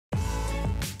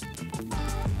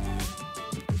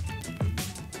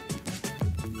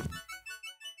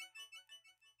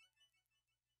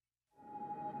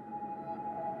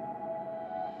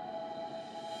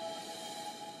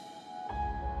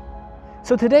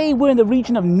So today we're in the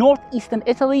region of northeastern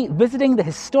Italy, visiting the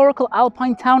historical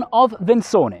Alpine town of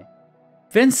Venzone.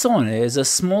 Venzone is a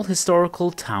small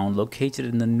historical town located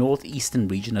in the northeastern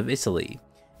region of Italy,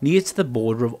 near to the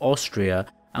border of Austria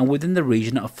and within the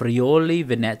region of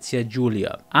Friuli-Venezia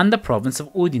Giulia and the province of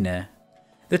Udine.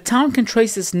 The town can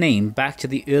trace its name back to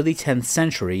the early 10th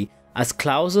century as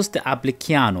Clausus de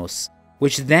Ablicianus,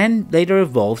 which then later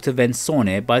evolved to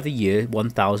Venzone by the year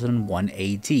 1001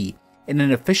 AD in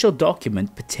an official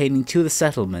document pertaining to the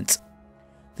settlement.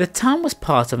 The town was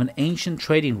part of an ancient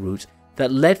trading route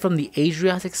that led from the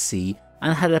Adriatic Sea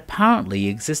and had apparently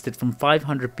existed from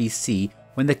 500 BC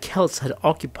when the Celts had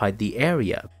occupied the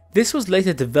area. This was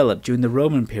later developed during the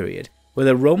Roman period, where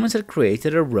the Romans had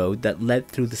created a road that led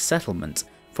through the settlement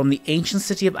from the ancient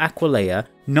city of Aquileia,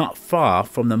 not far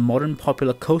from the modern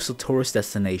popular coastal tourist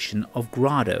destination of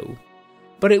Grado.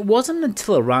 But it wasn't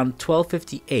until around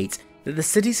 1258 that the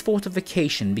city's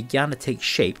fortification began to take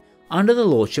shape under the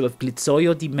lordship of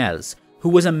Glizzoio di Mels, who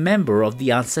was a member of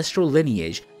the ancestral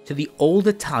lineage to the old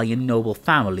Italian noble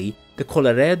family, the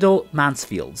Colloredo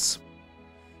Mansfields.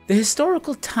 The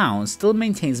historical town still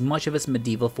maintains much of its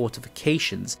medieval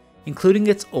fortifications, including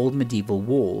its old medieval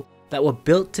wall, that were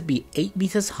built to be 8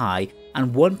 meters high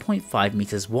and 1.5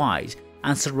 meters wide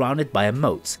and surrounded by a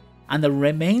moat, and the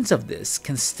remains of this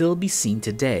can still be seen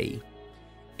today.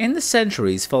 In the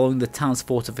centuries following the town's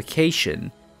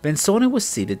fortification, Venzone was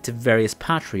ceded to various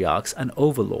patriarchs and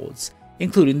overlords,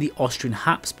 including the Austrian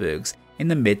Habsburgs in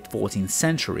the mid-14th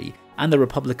century and the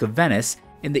Republic of Venice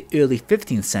in the early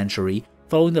 15th century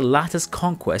following the latter's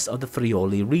conquest of the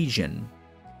Friuli region.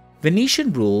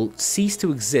 Venetian rule ceased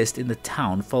to exist in the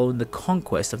town following the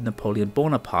conquest of Napoleon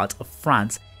Bonaparte of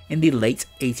France in the late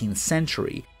 18th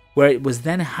century, where it was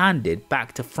then handed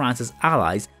back to France's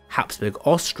allies Habsburg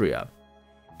Austria.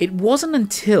 It wasn't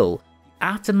until the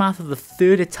aftermath of the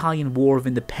Third Italian War of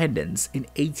Independence in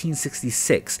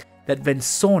 1866 that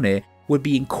Venzone would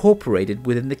be incorporated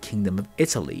within the Kingdom of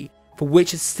Italy, for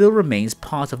which it still remains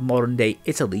part of modern-day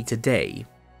Italy today.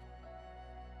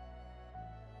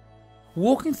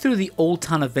 Walking through the old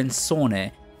town of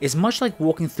Venzone is much like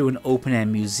walking through an open-air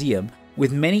museum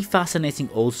with many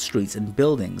fascinating old streets and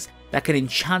buildings that can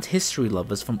enchant history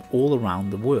lovers from all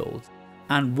around the world.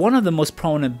 And one of the most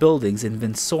prominent buildings in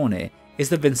Venzone is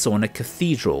the Venzone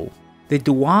Cathedral. The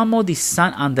Duomo di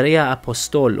Sant'Andrea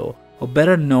Apostolo, or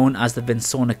better known as the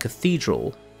Venzone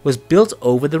Cathedral, was built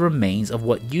over the remains of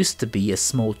what used to be a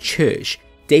small church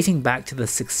dating back to the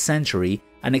 6th century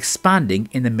and expanding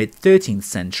in the mid-13th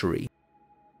century.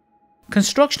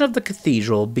 Construction of the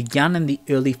cathedral began in the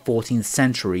early 14th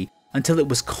century until it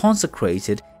was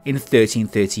consecrated in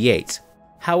 1338.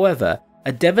 However,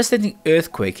 a devastating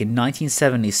earthquake in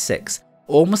 1976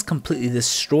 almost completely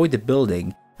destroyed the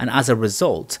building, and as a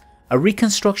result, a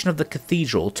reconstruction of the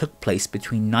cathedral took place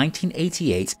between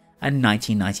 1988 and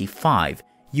 1995,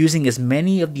 using as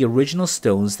many of the original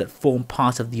stones that formed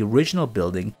part of the original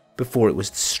building before it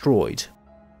was destroyed.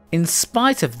 In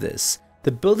spite of this,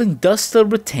 the building does still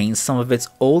retain some of its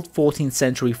old 14th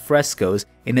century frescoes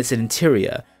in its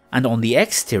interior, and on the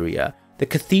exterior, the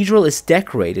cathedral is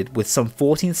decorated with some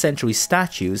 14th century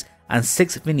statues and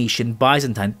 6 Venetian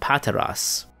Byzantine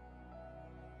pateras.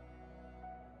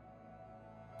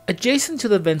 Adjacent to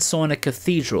the Venzone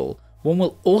Cathedral, one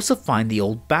will also find the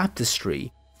old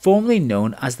baptistry, formerly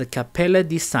known as the Cappella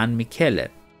di San Michele,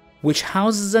 which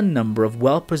houses a number of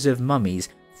well-preserved mummies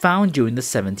found during the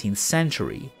 17th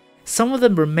century. Some of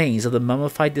the remains of the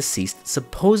mummified deceased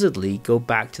supposedly go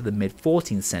back to the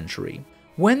mid-14th century.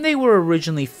 When they were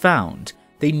originally found,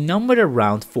 they numbered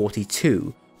around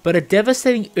 42, but a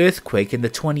devastating earthquake in the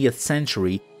 20th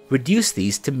century reduced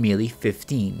these to merely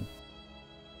 15.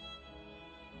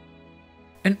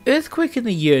 An earthquake in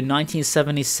the year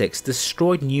 1976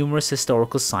 destroyed numerous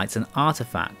historical sites and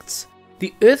artifacts.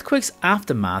 The earthquake's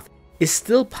aftermath is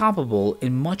still palpable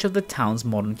in much of the town's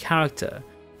modern character,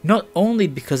 not only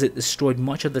because it destroyed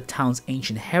much of the town's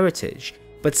ancient heritage,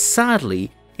 but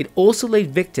sadly, it also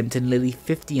laid victim to nearly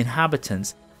 50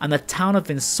 inhabitants, and the town of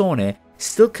Venzone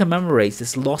still commemorates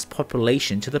its lost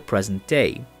population to the present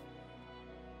day.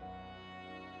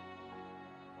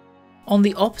 On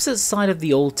the opposite side of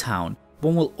the old town,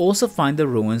 one will also find the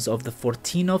ruins of the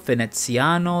Fortino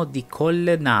Veneziano di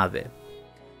Colle Nave.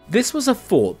 This was a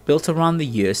fort built around the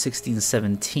year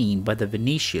 1617 by the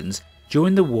Venetians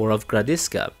during the War of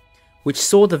Gradisca, which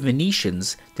saw the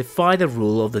Venetians defy the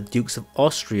rule of the Dukes of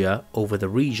Austria over the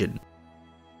region.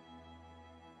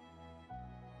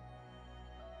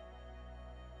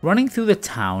 Running through the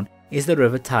town is the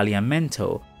river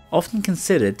Tagliamento, often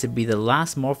considered to be the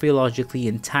last morphologically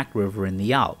intact river in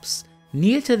the Alps.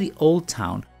 Near to the old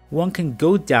town, one can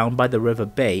go down by the river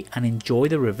bay and enjoy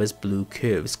the river's blue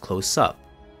curves close up.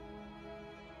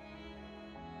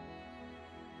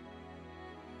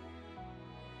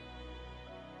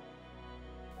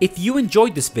 If you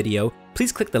enjoyed this video,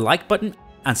 please click the like button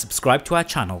and subscribe to our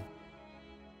channel.